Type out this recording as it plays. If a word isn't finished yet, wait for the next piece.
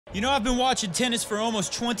You know, I've been watching tennis for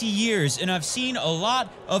almost 20 years, and I've seen a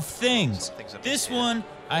lot of things. This one,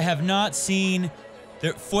 I have not seen.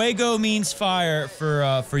 Fuego means fire,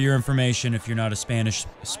 for your information. If you're not a Spanish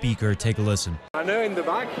speaker, take a listen. I know in the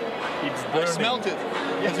back, it's burning. I smelt it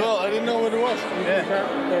as well. I didn't know what it was.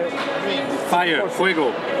 Yeah. Fire,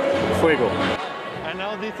 fuego, fuego. And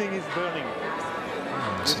now this thing is burning.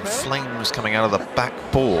 Some flames coming out of the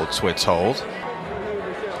backboards, we're told.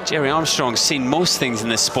 Jerry Armstrong's seen most things in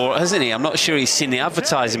this sport, hasn't he? I'm not sure he's seen the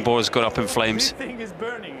advertising boards go up in flames. This thing is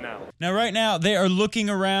burning now. Now, right now, they are looking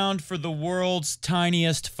around for the world's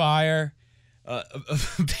tiniest fire.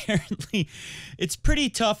 Apparently, it's pretty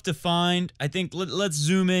tough to find. I think let's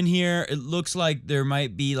zoom in here. It looks like there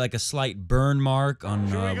might be like a slight burn mark on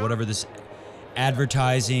whatever this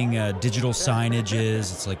advertising digital signage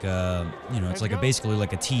is. It's like a, it's like basically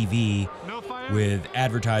like a TV with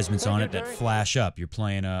advertisements on it that flash up. You're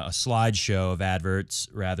playing a slideshow of adverts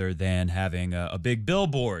rather than having a big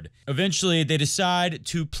billboard. Eventually, they decide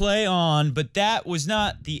to play on, but that was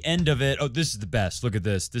not the end of it. Oh, this is the best. Look at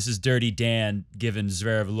this. This is Dirty Dan giving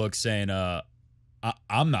Zverev a look saying,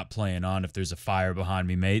 I'm not playing on if there's a fire behind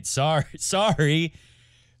me, mate. Sorry.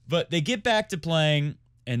 But they get back to playing,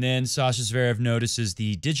 and then Sasha Zverev notices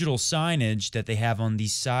the digital signage that they have on the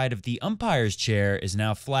side of the umpire's chair is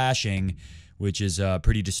now flashing, which is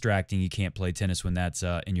pretty distracting. You can't play tennis when that's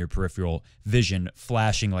in your peripheral vision,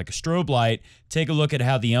 flashing like a strobe light. Take a look at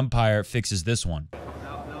how the umpire fixes this one.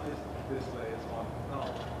 Now this way is on. No.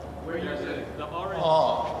 Where you sitting? The orange.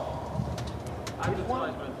 Oh.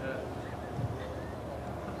 Advertisement.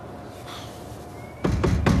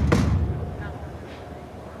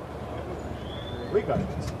 We got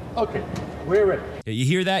this. Okay, we're ready. Yeah, you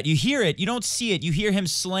hear that? You hear it. You don't see it. You hear him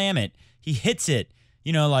slam it. He hits it.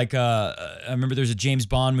 You know, like I remember there's a James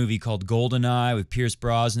Bond movie called GoldenEye with Pierce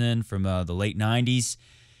Brosnan from the late 90s.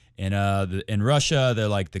 And in Russia, they're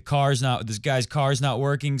like, this guy's car's not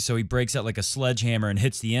working, so he breaks out like a sledgehammer and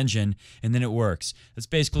hits the engine, and then it works. That's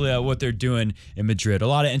basically what they're doing in Madrid. A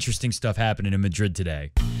lot of interesting stuff happening in Madrid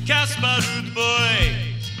today. Casper Ruud boy.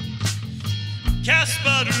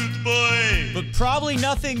 Casper Ruud boy. But probably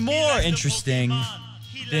nothing more interesting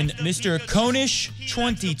than Mr.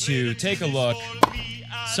 Konish22. Take a look.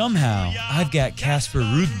 Somehow, I've got Casper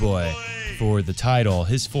Ruud boy for the title.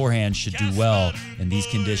 His forehand should do well in these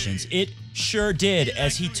conditions. It sure did,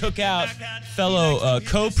 as he took out fellow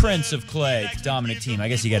co-prince of clay, Dominic Thiem. I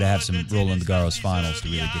guess you got to have some Roland Garros finals to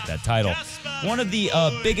really get that title. One of the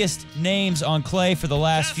biggest names on clay for the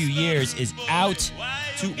last few years is out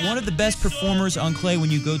to one of the best performers on clay when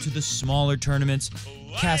you go to the smaller tournaments,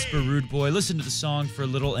 Casper Ruud boy. Listen to the song for a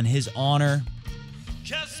little in his honor.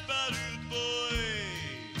 Casper Ruud boy,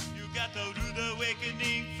 you got a rude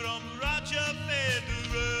awakening from Roger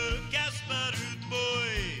Federer. Casper Ruud boy.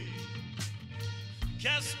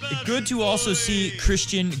 Good to also see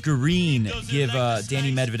Christian Garin give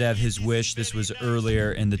Danny Medvedev his wish. This was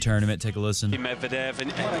earlier in the tournament. Take a listen. Medvedev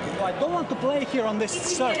and I don't want to play here on this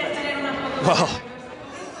surface. well,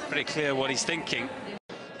 pretty clear what he's thinking.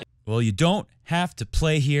 Well, you don't have to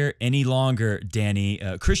play here any longer, Danny.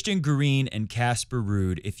 Christian Garin and Casper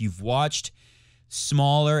Ruud. If you've watched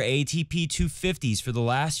smaller ATP 250s for the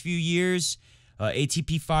last few years,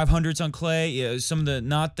 ATP 500s on clay, some of the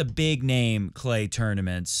not the big name clay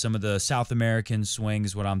tournaments, some of the South American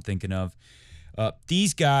swings, what I'm thinking of.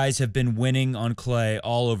 These guys have been winning on clay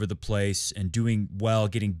all over the place and doing well,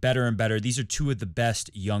 getting better and better. These are two of the best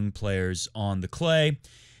young players on the clay.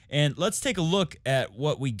 And let's take a look at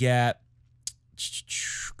what we got.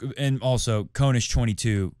 And also,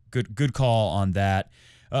 Konish22, good call on that.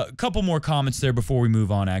 A couple more comments there before we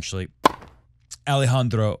move on, actually.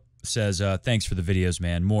 Alejandro says, thanks for the videos,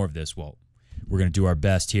 man. More of this. Well, we're going to do our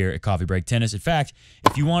best here at Coffee Break Tennis. In fact,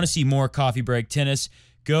 if you want to see more Coffee Break Tennis,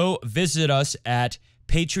 go visit us at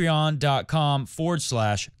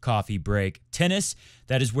patreon.com/Coffee Break Tennis.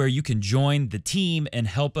 That is where you can join the team and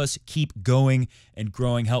help us keep going and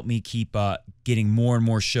growing. Help me keep getting more and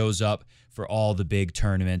more shows up for all the big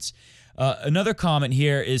tournaments. Another comment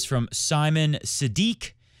here is from Simon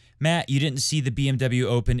Sadiq. Matt, you didn't see the BMW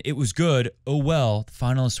Open. It was good. Oh, well, the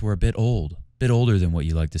finalists were a bit old. Bit older than what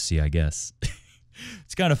you like to see, I guess.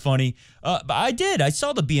 It's kind of funny. But I did. I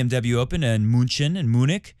saw the BMW Open in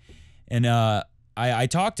Munich. And I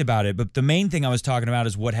talked about it. But the main thing I was talking about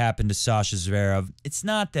is what happened to Sasha Zverev. It's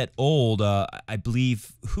not that old. I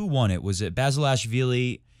believe, who won it? Was it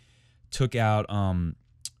Basilashvili took out,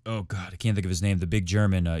 oh, God, I can't think of his name, the big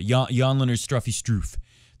German, Jan-Lennard Struffy-Struff,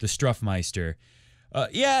 the Struffmeister.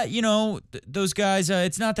 Yeah, you know, those guys,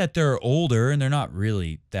 it's not that they're older, and they're not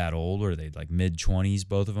really that old, or they like mid-20s,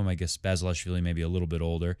 both of them. I guess Basilashvili maybe a little bit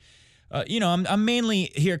older. You know, I'm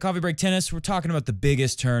mainly here at Coffee Break Tennis. We're talking about the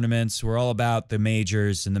biggest tournaments. We're all about the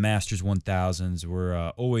majors and the Masters 1000s. We're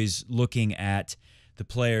always looking at the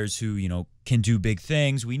players who, you know, can do big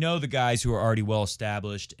things. We know the guys who are already well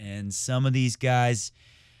established, and some of these guys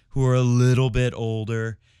who are a little bit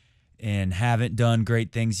older and haven't done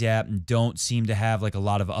great things yet and don't seem to have like a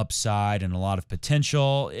lot of upside and a lot of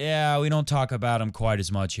potential. Yeah, we don't talk about them quite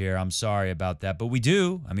as much here. I'm sorry about that, but we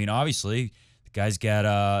do. I mean, obviously, the guy's got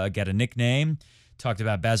a nickname. Talked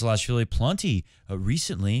about Basilashvili plenty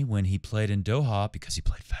recently when he played in Doha because he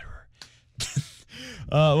played Federer.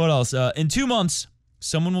 What else? In 2 months,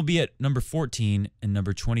 someone will be at number 14 and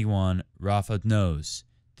number 21. Rafa knows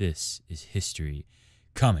this is history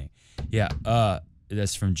coming. Yeah,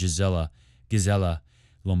 that's from Gisela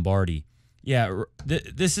Lombardi. Yeah,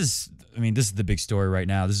 this is the big story right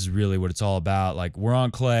now. This is really what it's all about. Like, we're on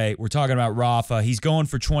clay. We're talking about Rafa. He's going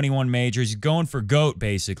for 21 majors. He's going for GOAT,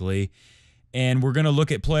 basically. And we're going to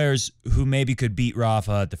look at players who maybe could beat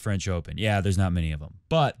Rafa at the French Open. Yeah, there's not many of them.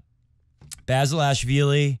 But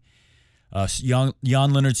Basilashvili,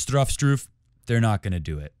 Jan-Lennard Struff, they're not going to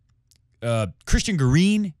do it. Christian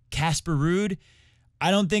Garin, Casper Ruud, I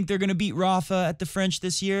don't think they're going to beat Rafa at the French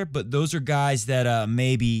this year, but those are guys that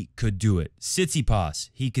maybe could do it. Tsitsipas,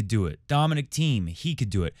 he could do it. Dominic Thiem, he could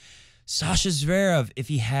do it. Sasha Zverev, if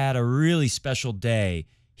he had a really special day,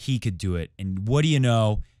 he could do it. And what do you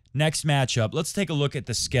know? Next matchup, let's take a look at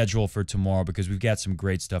the schedule for tomorrow because we've got some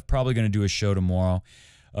great stuff. Probably going to do a show tomorrow.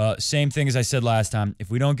 Same thing as I said last time. If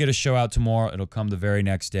we don't get a show out tomorrow, it'll come the very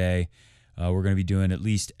next day. We're going to be doing at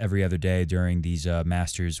least every other day during these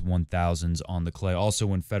Masters 1000s on the clay. Also,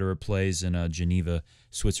 when Federer plays in Geneva,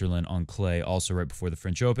 Switzerland on clay, also right before the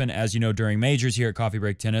French Open. As you know, during majors here at Coffee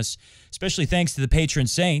Break Tennis, especially thanks to the patron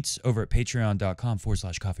saints over at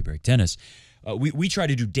patreon.com/Coffee Break Tennis. We try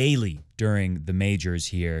to do daily during the majors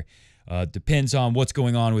here. Depends on what's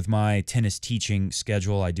going on with my tennis teaching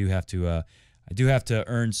schedule. I do have to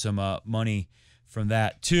earn some money from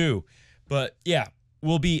that too. But yeah,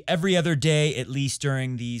 we'll be every other day at least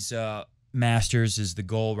during these Masters is the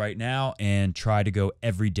goal right now, and try to go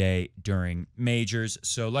every day during majors.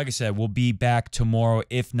 So like I said, we'll be back tomorrow.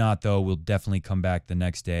 If not, though, we'll definitely come back the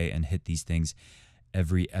next day and hit these things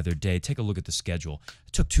every other day. Take a look at the schedule.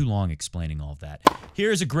 It took too long explaining all of that.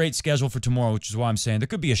 Here's a great schedule for tomorrow, which is why I'm saying there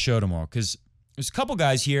could be a show tomorrow, because there's a couple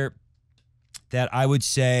guys here that I would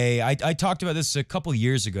say, I talked about this a couple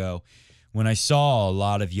years ago when I saw a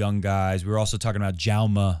lot of young guys. We were also talking about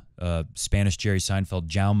Jaume, Spanish Jerry Seinfeld,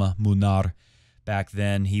 Jaume Munar. Back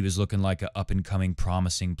then, he was looking like an up-and-coming,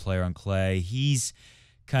 promising player on clay. He's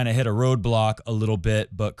kind of hit a roadblock a little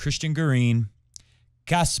bit, but Christian Garin,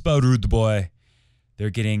 Casper Ruud, they're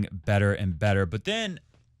getting better and better. But then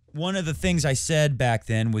one of the things I said back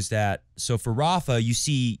then was that, so for Rafa, you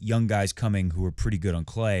see young guys coming who are pretty good on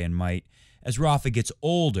clay and might, as Rafa gets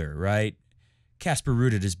older, right? Casper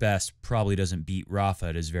Ruud at his best probably doesn't beat Rafa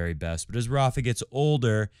at his very best. But as Rafa gets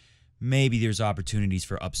older, maybe there's opportunities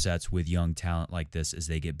for upsets with young talent like this as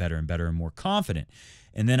they get better and better and more confident.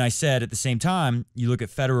 And then I said at the same time, you look at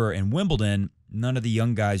Federer and Wimbledon, none of the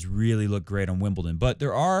young guys really look great on Wimbledon. But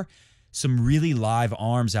there are some really live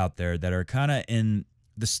arms out there that are kind of in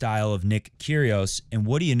the style of Nick Kyrgios. And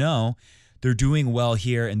what do you know? They're doing well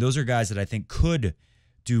here. And those are guys that I think could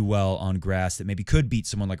do well on grass, that maybe could beat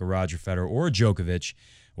someone like a Roger Federer or a Djokovic,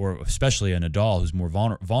 or especially a Nadal who's more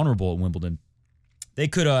vulnerable at Wimbledon. They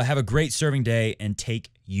could have a great serving day and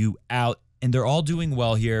take you out. And they're all doing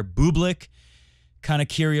well here. Bublik, kind of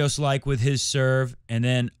Kyrgios-like with his serve. And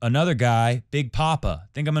then another guy, Big Papa. I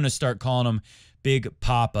think I'm going to start calling him Big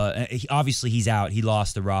Papa. Obviously, he's out. He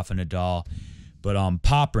lost to Rafa Nadal. But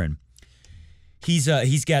Popyrin, he's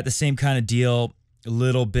got the same kind of deal, a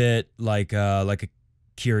little bit like a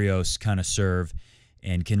Kyrgios kind of serve,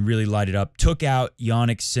 and can really light it up. Took out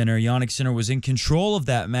Jannik Sinner. Jannik Sinner was in control of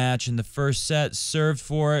that match in the first set, served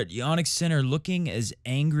for it. Jannik Sinner looking as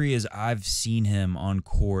angry as I've seen him on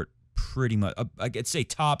court, pretty much. I'd say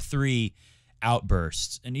top 3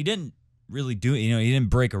 outbursts. And he didn't really do it. He didn't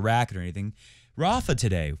break a racket or anything. Rafa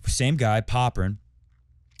today, same guy, Popyrin.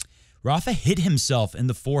 Rafa hit himself in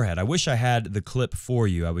the forehead. I wish I had the clip for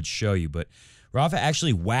you. I would show you, but Rafa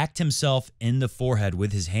actually whacked himself in the forehead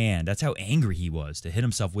with his hand. That's how angry he was, to hit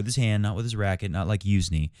himself with his hand, not with his racket, not like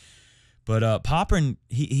Usny. But Popyrin,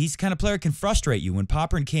 he's the kind of player that can frustrate you. When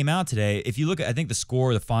Popyrin came out today, if you look at, I think the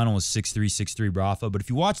score of the final was 6-3, 6-3 Rafa, but if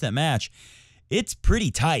you watch that match, it's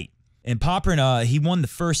pretty tight. And Popyrin, he won the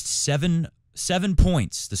first 7 7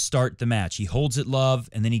 points to start the match. He holds it love,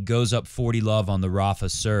 and then he goes up 40-love on the Rafa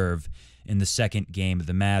serve in the second game of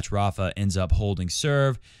the match. Rafa ends up holding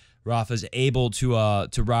serve. Rafa's able to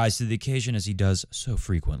rise to the occasion, as he does so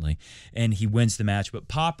frequently, and he wins the match. But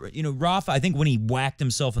Rafa, I think when he whacked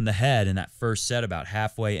himself in the head in that first set about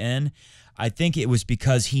halfway in, I think it was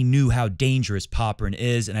because he knew how dangerous Popyrin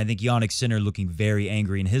is, and I think Jannik Sinner looking very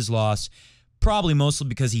angry in his loss, probably mostly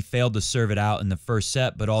because he failed to serve it out in the first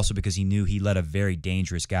set, but also because he knew he let a very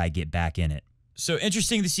dangerous guy get back in it. So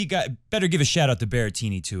interesting to see. Better give a shout out to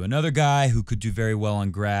Berrettini too, another guy who could do very well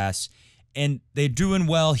on grass. And they're doing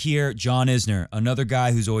well here. John Isner, another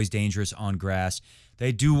guy who's always dangerous on grass.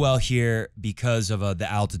 They do well here because of the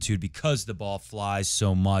altitude, because the ball flies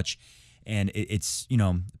so much. And it's,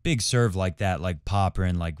 big serve like that, like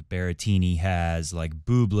Popyrin, like Berrettini has, like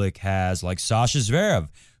Bublik has, like Sasha Zverev,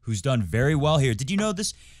 who's done very well here. Did you know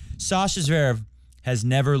this? Sasha Zverev has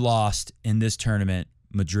never lost in this tournament,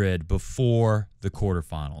 Madrid, before the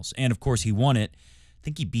quarterfinals. And, of course, he won it. I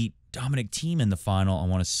think he beat Dominic Thiem in the final, I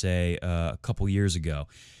want to say, a couple years ago.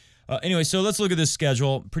 Anyway, so let's look at this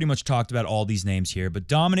schedule. Pretty much talked about all these names here. But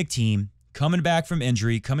Dominic Thiem, coming back from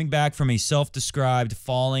injury, coming back from a self-described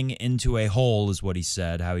falling into a hole is what he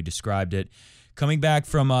said, how he described it. Coming back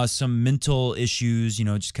from some mental issues,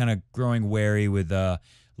 just kind of growing wary with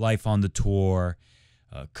life on the tour.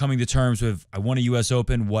 Coming to terms with, I won a U.S.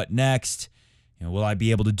 Open, what next? Will I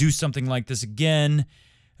be able to do something like this again?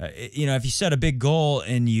 If you set a big goal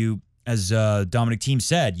and you, as Dominic Thiem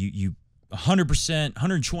said, you 100%,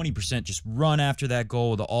 120% just run after that goal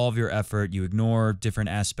with all of your effort. You ignore different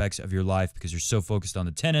aspects of your life because you're so focused on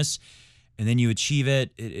the tennis, and then you achieve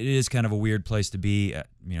it. It is kind of a weird place to be.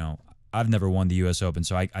 I've never won the U.S. Open,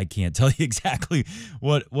 so I can't tell you exactly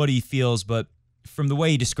what he feels, but from the way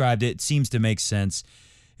he described it, it seems to make sense.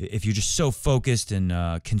 If you're just so focused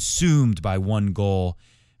and consumed by one goal,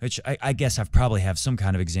 which I guess I've probably have some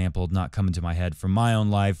kind of example not coming to my head from my own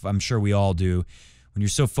life. I'm sure we all do. When you're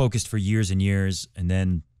so focused for years and years, and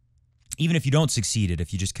then even if you don't succeed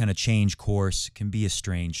if you just kind of change course, it can be a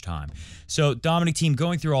strange time. So Dominic Thiem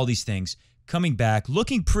going through all these things, coming back,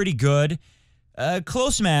 looking pretty good.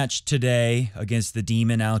 Close match today against the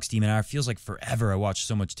Demon, Alex de Minaur. Feels like forever. I watched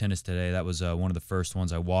so much tennis today. That was one of the first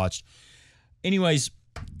ones I watched. Anyways,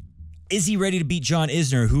 is he ready to beat John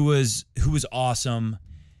Isner, who was awesome?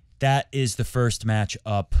 That is the first match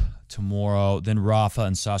up tomorrow. Then Rafa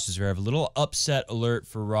and Sasha Zverev. A little upset alert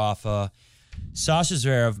for Rafa. Sasha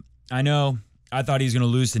Zverev, I thought he was going to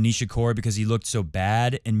lose to Nishikori because he looked so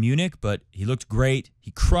bad in Munich, but he looked great.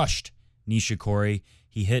 He crushed Nishikori.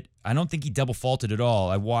 I don't think he double faulted at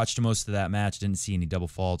all. I watched most of that match, didn't see any double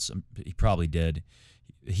faults. He probably did.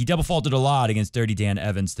 He double faulted a lot against Dirty Dan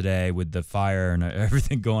Evans today with the fire and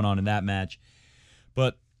everything going on in that match.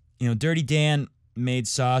 But, Dirty Dan made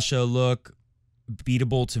Sasha look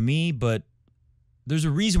beatable to me, but there's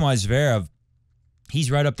a reason why Zverev,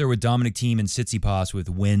 he's right up there with Dominic Thiem and Tsitsipas with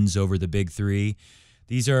wins over the big three.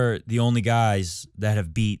 These are the only guys that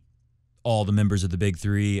have beat all the members of the big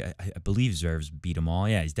three. I believe Zverev's beat them all.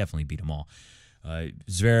 Yeah, he's definitely beat them all.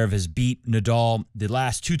 Zverev has beat Nadal the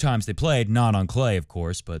last two times they played, not on clay, of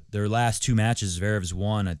course, but their last two matches, Zverev's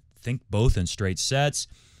won, I think, both in straight sets.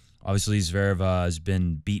 Obviously, Zverev has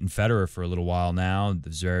been beating Federer for a little while now.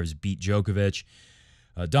 Zverev's beat Djokovic.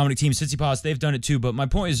 Dominic Thiem, Tsitsipas, they've done it too. But my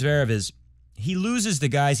point with Zverev is he loses the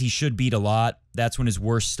guys he should beat a lot. That's when his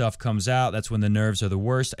worst stuff comes out. That's when the nerves are the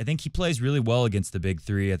worst. I think he plays really well against the big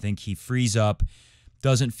three. I think he frees up,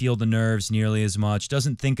 doesn't feel the nerves nearly as much,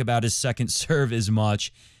 doesn't think about his second serve as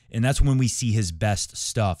much, and that's when we see his best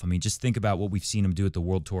stuff. I mean, just think about what we've seen him do at the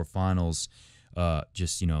World Tour Finals,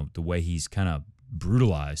 the way he's kind of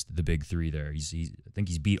brutalized the big three there. I think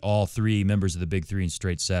he's beat all three members of the big three in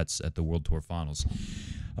straight sets at the World Tour Finals.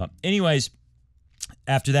 Anyways,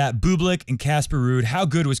 after that, Bublik and Casper Ruud. How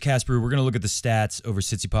good was Casper Ruud? We're going to look at the stats over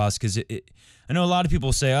Tsitsipas because I know a lot of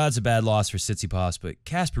people say, it's a bad loss for Tsitsipas, but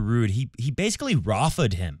Casper Ruud, he basically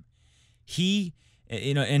Rafa'd him.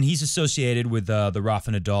 And he's associated with the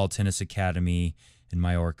Rafa Nadal Tennis Academy in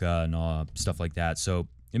Mallorca and all stuff like that. So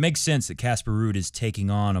it makes sense that Casper Ruud is taking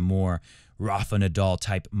on a more Rafa Nadal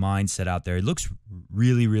type mindset out there. He looks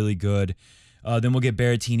really, really good. Then we'll get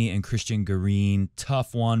Berrettini and Christian Garin.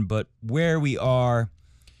 Tough one, but where we are,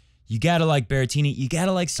 you got to like Berrettini. You got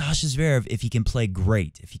to like Sasha Zverev if he can play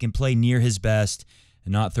great. If he can play near his best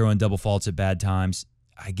and not throw in double faults at bad times,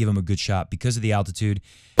 I give him a good shot because of the altitude.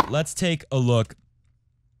 Let's take a look.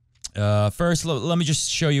 First, let me just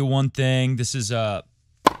show you one thing. This is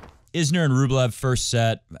Isner and Rublev first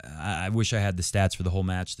set. I wish I had the stats for the whole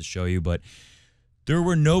match to show you, but there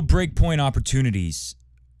were no breakpoint opportunities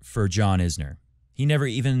for John Isner. He never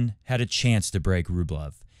even had a chance to break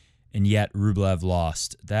Rublev, and yet Rublev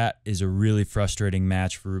lost. That is a really frustrating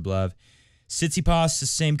match for Rublev. Tsitsipas, the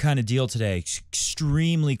same kind of deal today.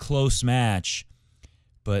 Extremely close match,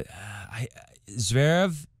 but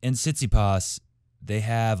Zverev and Tsitsipas, they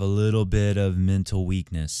have a little bit of mental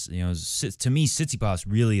weakness. You know, to me, Tsitsipas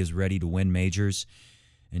really is ready to win majors,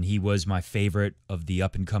 and he was my favorite of the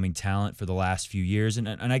up-and-coming talent for the last few years, and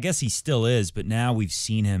I guess he still is, but now we've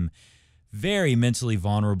seen him very mentally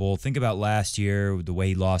vulnerable. Think about last year, the way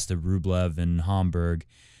he lost to Rublev in Hamburg,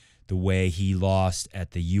 the way he lost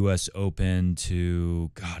at the U.S. Open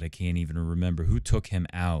to, God, I can't even remember. Who took him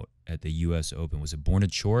out at the U.S. Open? Was it Borna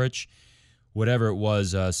Coric? Whatever it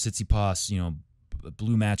was, Tsitsipas, you know,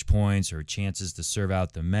 blew match points or chances to serve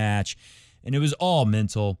out the match, and it was all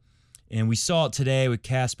mental. And we saw it today with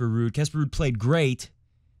Casper Ruud. Casper Ruud played great,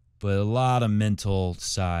 but a lot of mental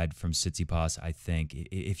side from Tsitsipas, I think.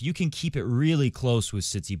 If you can keep it really close with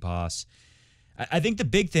Tsitsipas, I think the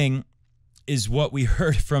big thing is what we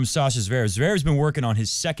heard from Sasha Zverev. Zverev's been working on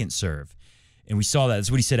his second serve, and we saw that.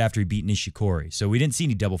 That's what he said after he beat Nishikori. So we didn't see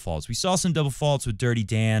any double faults. We saw some double faults with Dirty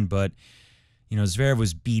Dan, but you know, Zverev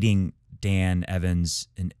was beating Dan Evans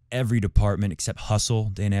in every department except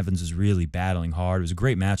hustle. Dan Evans was really battling hard. It was a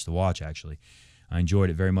great match to watch, actually. I enjoyed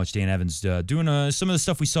it very much. Dan Evans doing some of the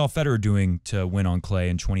stuff we saw Federer doing to win on clay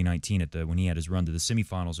in 2019 when he had his run to the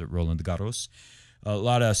semifinals at Roland Garros. A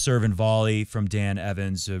lot of serve and volley from Dan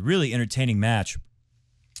Evans. A really entertaining match.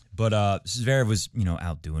 But Zverev was, you know,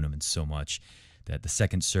 outdoing him in so much that the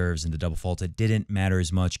second serves and the double fault, it didn't matter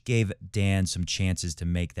as much. Gave Dan some chances to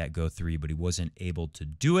make that go three, but he wasn't able to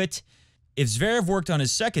do it. If Zverev worked on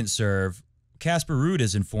his second serve, Casper Ruud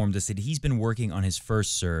has informed us that he's been working on his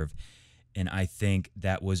first serve, and I think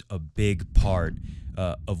that was a big part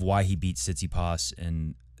of why he beat Tsitsipas,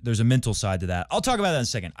 and there's a mental side to that. I'll talk about that in a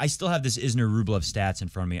second. I still have this Isner-Rublev stats in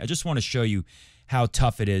front of me. I just want to show you how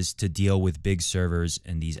tough it is to deal with big servers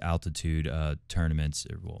in these altitude tournaments.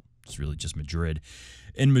 Well, it's really just Madrid.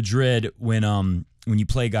 In Madrid, when you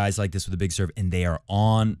play guys like this with a big serve and they are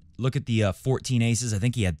on, look at the 14 aces. I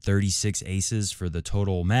think he had 36 aces for the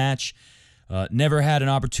total match. Never had an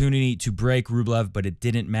opportunity to break Rublev, but it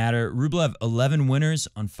didn't matter. Rublev, 11 winners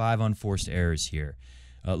on 5 unforced errors here.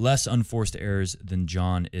 Less unforced errors than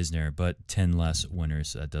John Isner, but 10 less winners.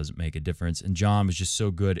 So that doesn't make a difference. And John was just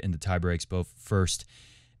so good in the tiebreaks, both first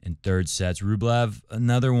and third sets. Rublev,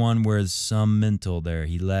 another one where there's some mental there.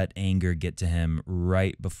 He let anger get to him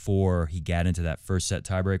right before he got into that first set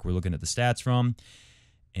tiebreak we're looking at the stats from.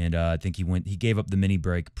 And I think he gave up the mini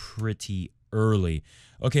break pretty early.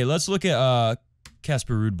 Okay, let's look at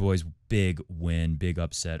Casper Ruud boy's big win, big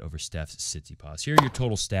upset over Steph's Tsitsipas. Here are your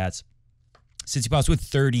total stats. Tsitsipas with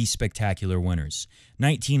 30 spectacular winners,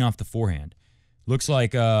 19 off the forehand. Looks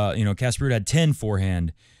like Casper Ruud had 10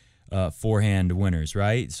 forehand winners,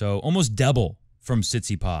 right? So almost double from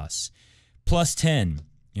Tsitsipas. Plus 10.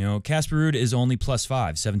 You know, Casper Ruud is only plus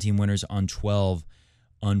 5, 17 winners on 12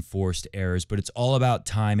 unforced errors, but it's all about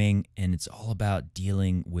timing and it's all about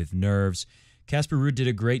dealing with nerves. Casper Ruud did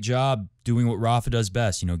a great job doing what Rafa does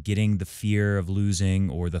best, you know, getting the fear of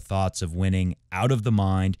losing or the thoughts of winning out of the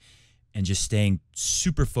mind and just staying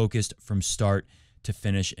super focused from start to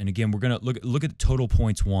finish. And again, we're going to look at total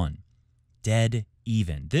points won. Dead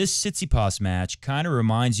even. This Tsitsipas match kind of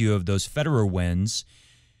reminds you of those Federer wins,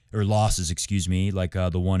 or losses, excuse me, like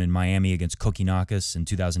the one in Miami against Kokkinakis in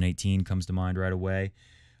 2018 comes to mind right away.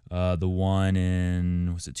 The one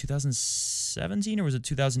in, was it 2017 or was it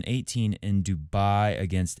 2018 in Dubai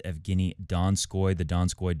against Evgeny Donskoy, the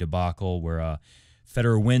Donskoy debacle where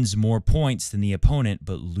Federer wins more points than the opponent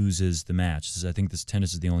but loses the match. I think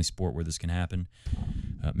tennis is the only sport where this can happen.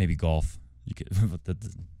 Maybe golf. That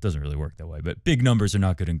doesn't really work that way, but big numbers are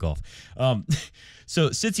not good in golf. So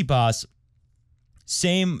Tsitsipas,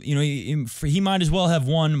 same, you know, he might as well have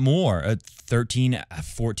won more. 13,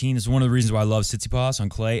 14 is one of the reasons why I love Tsitsipas on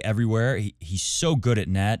clay everywhere. He's so good at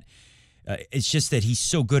net. It's just that he's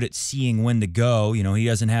so good at seeing when to go. You know, he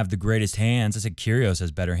doesn't have the greatest hands. I said Kyrgios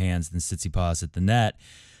has better hands than Tsitsipas at the net.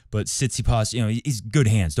 But Tsitsipas, you know, he's good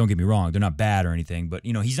hands. Don't get me wrong. They're not bad or anything. But,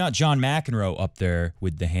 you know, he's not John McEnroe up there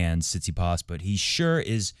with the hands, Tsitsipas. But he sure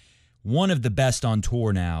is one of the best on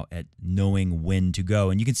tour now at knowing when to go.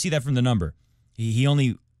 And you can see that from the number. He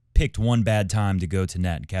only picked one bad time to go to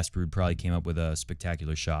net. And Casper Ruud probably came up with a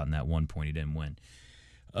spectacular shot in that 1 point he didn't win.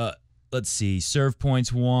 Let's see. Serve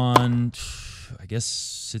points won. I guess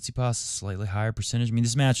Tsitsipas slightly higher percentage. I mean,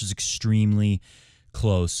 this match was extremely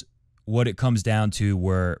close. What it comes down to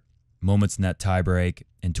were moments in that tiebreak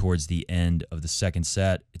and towards the end of the second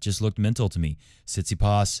set, it just looked mental to me.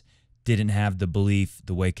 Tsitsipas didn't have the belief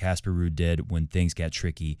the way Casper Ruud did when things got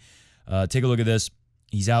tricky. Take a look at this.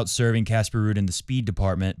 He's out serving Casper Ruud in the speed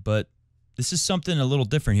department, but this is something a little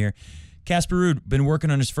different here. Casper Ruud been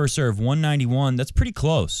working on his first serve, 191. That's pretty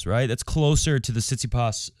close, right? That's closer to the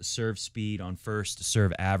Tsitsipas serve speed on first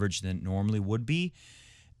serve average than it normally would be.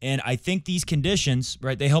 And I think these conditions,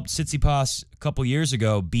 right, they helped Tsitsipas a couple years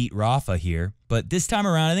ago beat Rafa here. But this time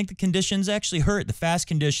around, I think the conditions actually hurt. The fast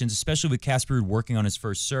conditions, especially with Casper Ruud working on his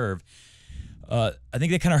first serve, I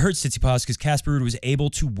think they kind of hurt Tsitsipas because Casper Ruud was able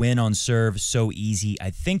to win on serve so easy. I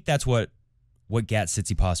think that's what got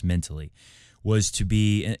Tsitsipas mentally, was to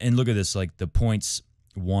be, and look at this, like the points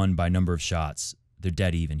won by number of shots. They're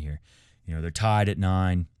dead even here. You know, they're tied at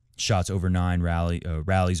 9 shots over 9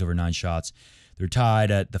 rallies over 9 shots. They're tied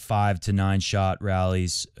at the 5 to 9 shot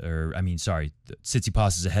rallies,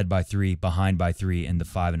 Tsitsipas is ahead by 3, behind by 3, and the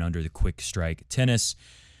 5 and under, the quick strike. Tennis,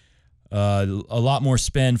 a lot more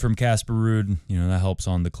spin from Casper Ruud. You know, that helps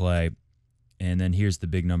on the clay. And then here's the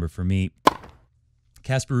big number for me.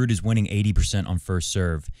 Casper Ruud is winning 80% on first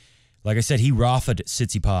serve. Like I said, he Rafa'd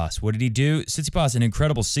Tsitsipas. What did he do? Tsitsipas, an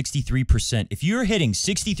incredible 63%. If you're hitting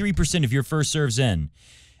 63% of your first serves in,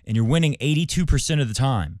 and you're winning 82% of the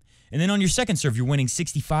time, and then on your second serve, you're winning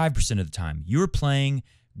 65% of the time, you're playing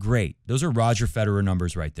great. Those are Roger Federer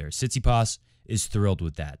numbers right there. Tsitsipas is thrilled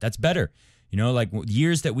with that. That's better. You know, like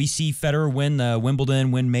years that we see Federer win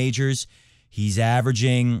Wimbledon, win majors, he's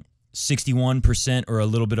averaging 61% or a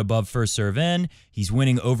little bit above first serve in. He's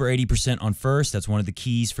winning over 80% on first. That's one of the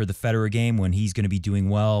keys for the Federer game when he's going to be doing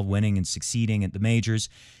well, winning and succeeding at the majors.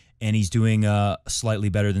 And he's doing slightly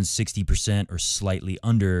better than 60% or slightly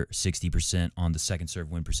under 60% on the second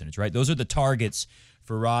serve win percentage, right? Those are the targets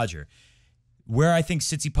for Roger. Where I think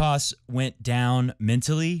Tsitsipas went down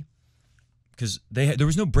mentally, because there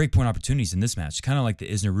was no breakpoint opportunities in this match, kind of like the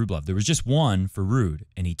Isner-Rublev. There was just one for Ruud,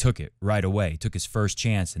 and he took it right away. He took his first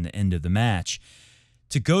chance in the end of the match.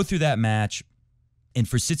 To go through that match, and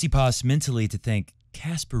for Tsitsipas mentally to think,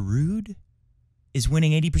 Casper Ruud is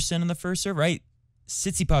winning 80% on the first serve, right?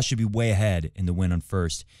 Tsitsipas should be way ahead in the win on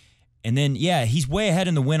first. And then, yeah, he's way ahead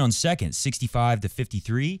in the win on second, 65 to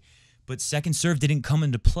 53. But second serve didn't come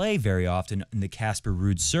into play very often in the Casper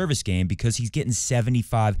Ruud service game because he's getting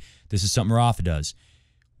 75. This is something Rafa does.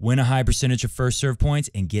 Win a high percentage of first serve points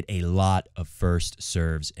and get a lot of first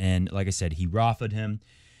serves. And like I said, he Rafa'd him.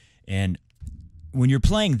 And when you're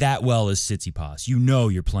playing that well as Tsitsipas, you know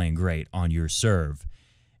you're playing great on your serve.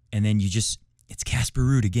 And then it's Casper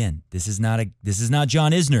Ruud again. This is not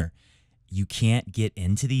John Isner. You can't get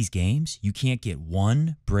into these games. You can't get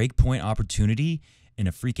one breakpoint opportunity in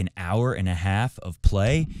a freaking hour and a half of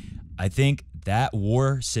play. I think that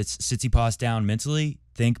sits Tsitsipas down mentally.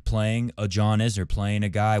 Think playing a John Isner, playing a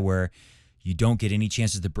guy where you don't get any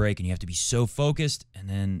chances to break and you have to be so focused, and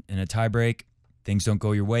then in a tie break, things don't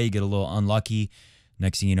go your way. You get a little unlucky.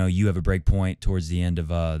 Next thing you know, you have a break point towards the end of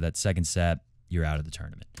that second set. You're out of the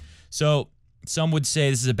tournament. So some would say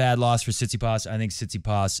this is a bad loss for Tsitsipas. I think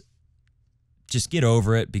Tsitsipas, just get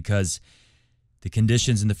over it because the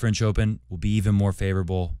conditions in the French Open will be even more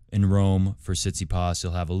favorable in Rome for Tsitsipas.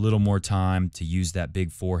 He'll have a little more time to use that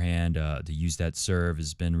big forehand, to use that serve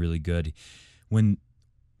has been really good. When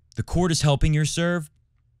the court is helping your serve,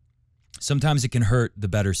 sometimes it can hurt the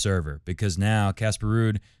better server because now Casper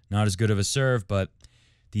Ruud, not as good of a serve, but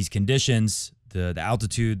these conditions, the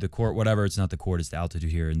altitude, the court, whatever, it's not the court, it's the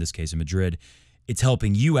altitude here, in this case in Madrid, it's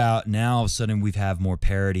helping you out. Now, all of a sudden, we have more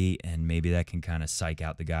parity, and maybe that can kind of psych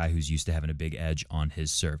out the guy who's used to having a big edge on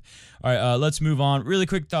his serve. All right, let's move on. Really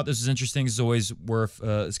quick, thought this was interesting. This is always worth,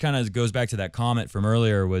 this kind of goes back to that comment from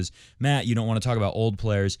earlier was, Matt, you don't want to talk about old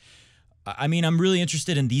players. I mean, I'm really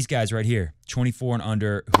interested in these guys right here, 24 and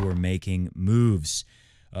under, who are making moves.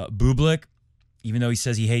 Bublik, even though he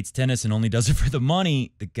says he hates tennis and only does it for the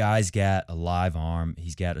money, the guy's got a live arm.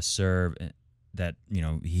 He's got a serve that, you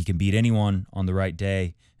know, he can beat anyone on the right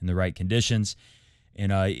day in the right conditions.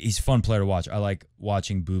 And he's a fun player to watch. I like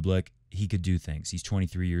watching Bublik. He could do things. He's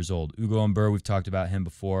 23 years old. Ugo Umber, we've talked about him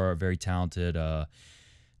before, very talented.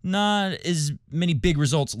 Not as many big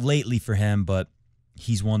results lately for him, but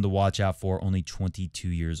he's one to watch out for. Only 22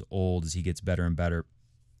 years old. As he gets better and better,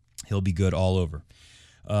 he'll be good all over.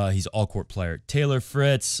 He's an all-court player. Taylor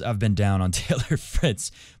Fritz, I've been down on Taylor Fritz,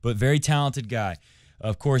 but very talented guy.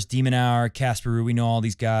 Of course, Demonauer, Casper Ruud, we know all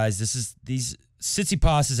these guys.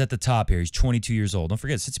 Tsitsipas is at the top here. He's 22 years old. Don't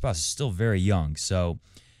forget, Tsitsipas is still very young, so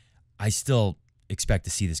I still expect to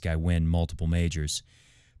see this guy win multiple majors.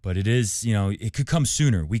 But it is, you know, it could come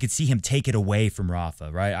sooner. We could see him take it away from Rafa,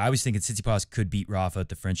 right? I was thinking Tsitsipas could beat Rafa at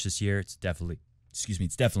the French this year. It's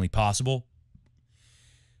definitely possible.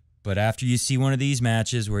 But after you see one of these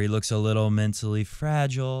matches where he looks a little mentally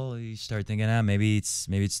fragile, you start thinking, maybe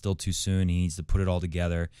it's still too soon. He needs to put it all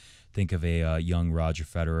together. Think of a young Roger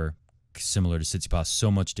Federer, similar to Tsitsipas,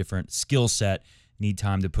 so much different skill set. Need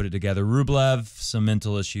time to put it together. Rublev, some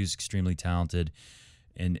mental issues, extremely talented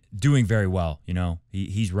and doing very well. You know,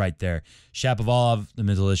 he's right there. Shapovalov, the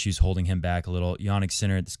mental issues holding him back a little. Jannik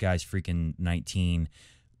Sinner, this guy's freaking 19.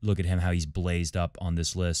 Look at him, how he's blazed up on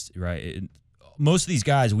this list, right? Most of these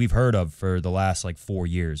guys we've heard of for the last 4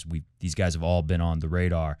 years. These guys have all been on the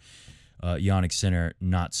radar. Jannik Sinner,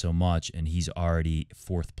 not so much, and he's already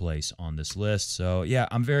 4th place on this list. So, yeah,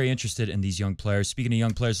 I'm very interested in these young players. Speaking of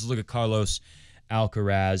young players, let's look at Carlos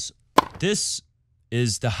Alcaraz. This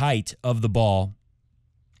is the height of the ball,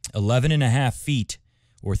 11.5 feet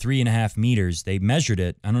or 3.5 meters. They measured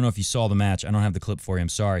it. I don't know if you saw the match. I don't have the clip for you. I'm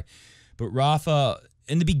sorry. But Rafa,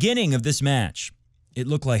 in the beginning of this match, it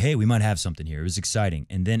looked like, hey, we might have something here. It was exciting.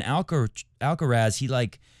 And then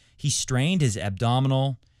Alcaraz, he strained his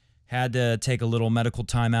abdominal, had to take a little medical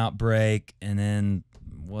timeout break, and then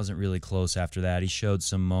wasn't really close after that. He showed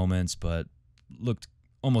some moments, but looked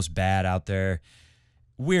almost bad out there.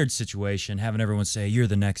 Weird situation, having everyone say, you're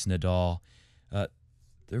the next Nadal.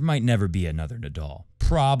 There might never be another Nadal.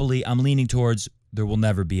 Probably, I'm leaning towards there will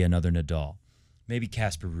never be another Nadal. Maybe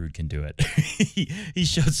Casper Ruud can do it. He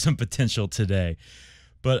showed some potential today.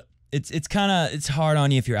 But it's hard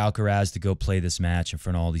on you if you're Alcaraz to go play this match in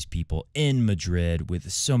front of all these people in Madrid with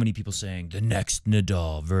so many people saying the next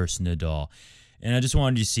Nadal versus Nadal. And I just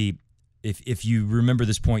wanted you to see, if you remember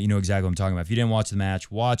this point, you know exactly what I'm talking about. If you didn't watch the match,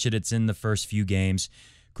 watch it. It's in the first few games.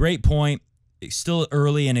 Great point. It's still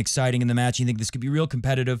early and exciting in the match. You think this could be real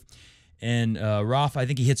competitive. And Rafa, I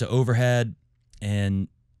think he hits an overhead, and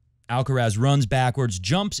Alcaraz runs backwards,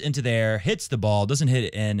 jumps into the air, hits the ball, doesn't hit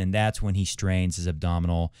it in, and that's when he strains his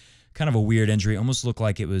abdominal. Kind of a weird injury. Almost looked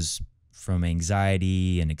like it was from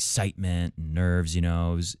anxiety and excitement and nerves, you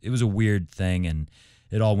know. It was a weird thing, and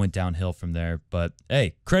it all went downhill from there. But,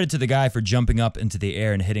 hey, credit to the guy for jumping up into the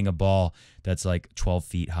air and hitting a ball that's 12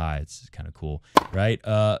 feet high. It's kind of cool, right?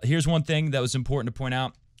 Here's one thing that was important to point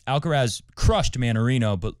out. Alcaraz crushed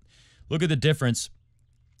Mannarino, but look at the difference.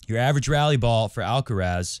 Your average rally ball for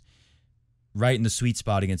Alcaraz, right in the sweet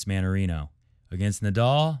spot against Mannarino. Against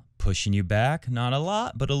Nadal, pushing you back, not a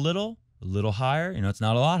lot, but a little higher. You know, it's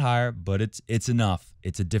not a lot higher, but it's enough.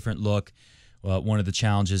 It's a different look. One of the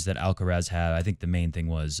challenges that Alcaraz had, I think the main thing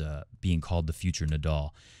was being called the future Nadal.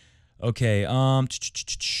 Okay,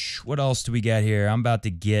 what else do we got here? I'm about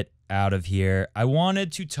to get out of here. I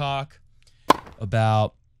wanted to talk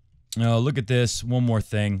about, look at this, one more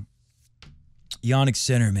thing. Jannik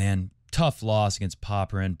Sinner, man, tough loss against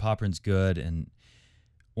Popyrin. Popyrin's good, and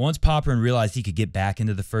once Popyrin realized he could get back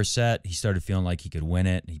into the first set, he started feeling like he could win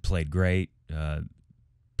it. He played great,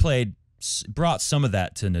 brought some of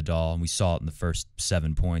that to Nadal, and we saw it in the first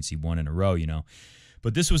 7 points he won in a row, you know.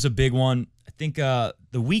 But this was a big one. I think the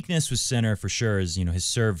weakness with Sinner for sure is, you know, his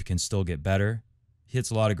serve can still get better. He hits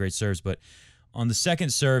a lot of great serves, but on the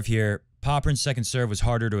second serve here, Popyrin's second serve was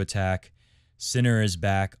harder to attack. Sinner is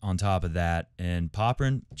back on top of that, and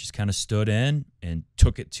Popyrin just kind of stood in and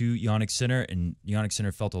took it to Jannik Sinner, and Jannik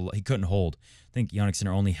Sinner felt he couldn't hold. I think Jannik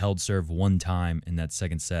Sinner only held serve one time in that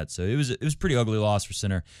second set, so it was a pretty ugly loss for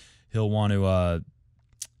Sinner. He'll want to,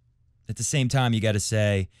 at the same time, you got to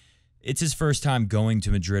say, it's his first time going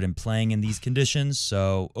to Madrid and playing in these conditions,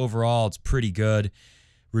 so overall, it's pretty good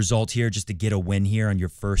result here just to get a win here on your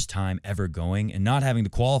first time ever going and not having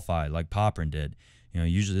to qualify like Popyrin did. You know,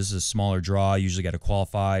 usually this is a smaller draw. You usually got to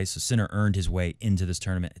qualify. So Sinner earned his way into this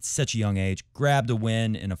tournament at such a young age. Grabbed a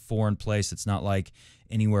win in a foreign place. It's not like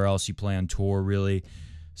anywhere else you play on tour, really.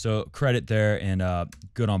 So credit there, and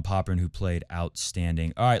good on Popyrin, who played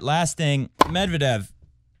outstanding. All right, last thing, Medvedev.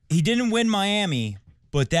 He didn't win Miami,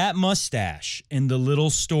 but that mustache and the little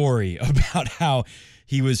story about how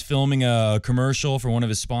he was filming a commercial for one of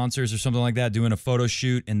his sponsors or something like that, doing a photo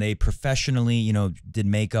shoot, and they professionally, you know, did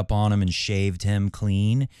makeup on him and shaved him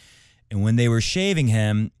clean. And when they were shaving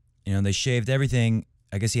him, you know, they shaved everything.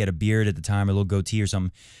 I guess he had a beard at the time, or a little goatee or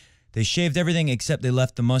something. They shaved everything except they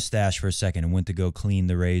left the mustache for a second and went to go clean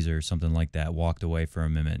the razor or something like that. Walked away for a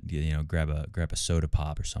minute, you know, grab a soda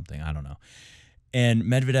pop or something. I don't know. And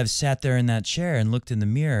Medvedev sat there in that chair and looked in the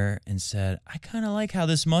mirror and said, I kind of like how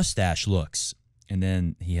this mustache looks. And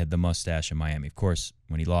then he had the mustache in Miami. Of course,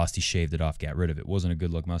 when he lost, he shaved it off, got rid of it. It wasn't a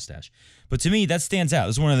good-look mustache. But to me, that stands out.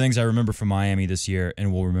 This is one of the things I remember from Miami this year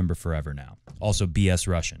and will remember forever now. Also, BS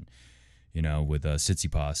Russian, you know, with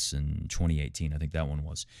Tsitsipas in 2018. I think that one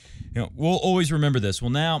was. You know, we'll always remember this.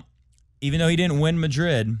 Well, now, even though he didn't win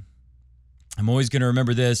Madrid, I'm always going to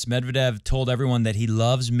remember this. Medvedev told everyone that he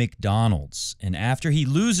loves McDonald's. And after he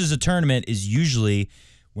loses a tournament is usually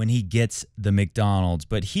when he gets the McDonald's.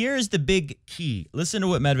 But here's the big key. Listen to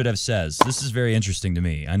what Medvedev says. This is very interesting to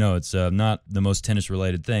me. I know it's not the most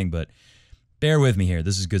tennis-related thing, but bear with me here.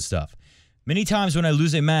 This is good stuff. Many times when I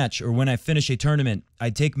lose a match or when I finish a tournament, I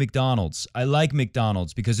take McDonald's. I like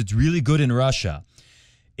McDonald's because it's really good in Russia.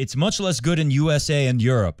 It's much less good in USA and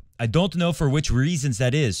Europe. I don't know for which reasons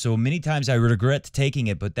that is, so many times I regret taking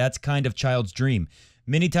it, but that's kind of child's dream.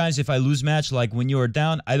 Many times if I lose match, like when you are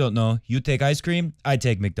down, I don't know, you take ice cream, I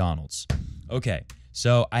take McDonald's. Okay,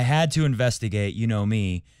 so I had to investigate, you know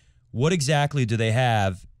me, what exactly do they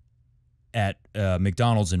have at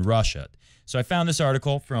McDonald's in Russia? So I found this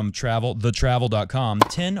article from thetravel.com,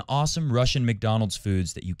 10 awesome Russian McDonald's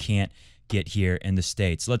foods that you can't get here in the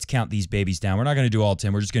States. Let's count these babies down. We're not going to do all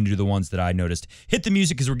 10. We're just going to do the ones that I noticed. Hit the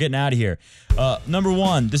music because we're getting out of here. Number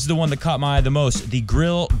 1, this is the one that caught my eye the most, the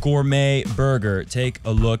Grill Gourmet Burger. Take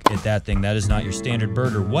a look at that thing. That is not your standard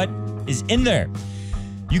burger. What is in there?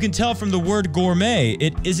 You can tell from the word gourmet,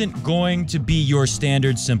 it isn't going to be your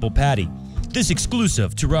standard simple patty. This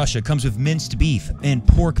exclusive to Russia comes with minced beef and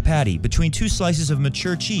pork patty between 2 slices of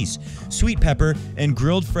mature cheese, sweet pepper, and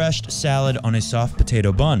grilled fresh salad on a soft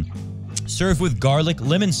potato bun. Serve with garlic,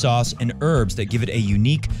 lemon sauce, and herbs that give it a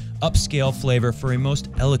unique, upscale flavor for a most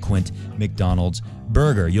eloquent McDonald's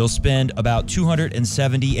burger. You'll spend about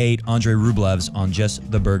 278 Andrei Rublevs on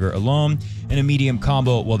just the burger alone. In a medium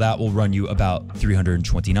combo, well, that will run you about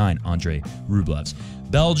 329 Andrei Rublevs.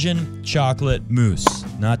 Belgian chocolate mousse.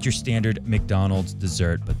 Not your standard McDonald's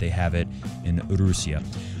dessert, but they have it in Russia.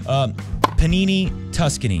 Panini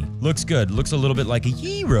Tuscany. Looks good. Looks a little bit like a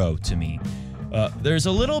gyro to me. There's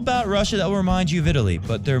a little about Russia that will remind you of Italy,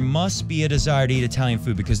 but there must be a desire to eat Italian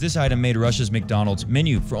food because this item made Russia's McDonald's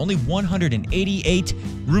menu for only 188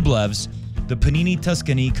 rublevs. The Panini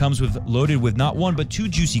Tuscany comes loaded with not 1 but 2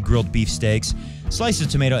 juicy grilled beef steaks, slices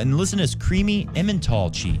of tomato, and listen to this, creamy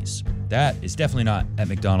Emmental cheese. That is definitely not at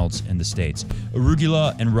McDonald's in the States.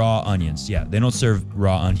 Arugula and raw onions. Yeah, they don't serve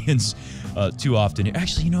raw onions too often.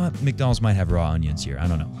 Actually, you know what? McDonald's might have raw onions here. I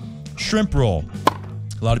don't know. Shrimp roll.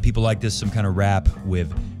 A lot of people like this, some kind of wrap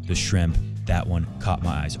with the shrimp. That one caught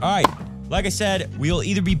my eyes. All right, like I said, we'll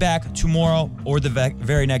either be back tomorrow or the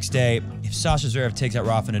very next day. If Sasha Zverev takes out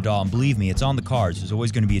Rafa Nadal, and believe me, it's on the cards. There's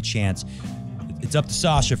always going to be a chance. It's up to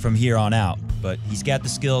Sasha from here on out, but he's got the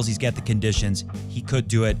skills, he's got the conditions. He could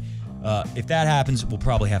do it. If that happens, we'll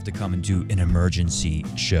probably have to come and do an emergency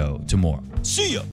show tomorrow. See ya!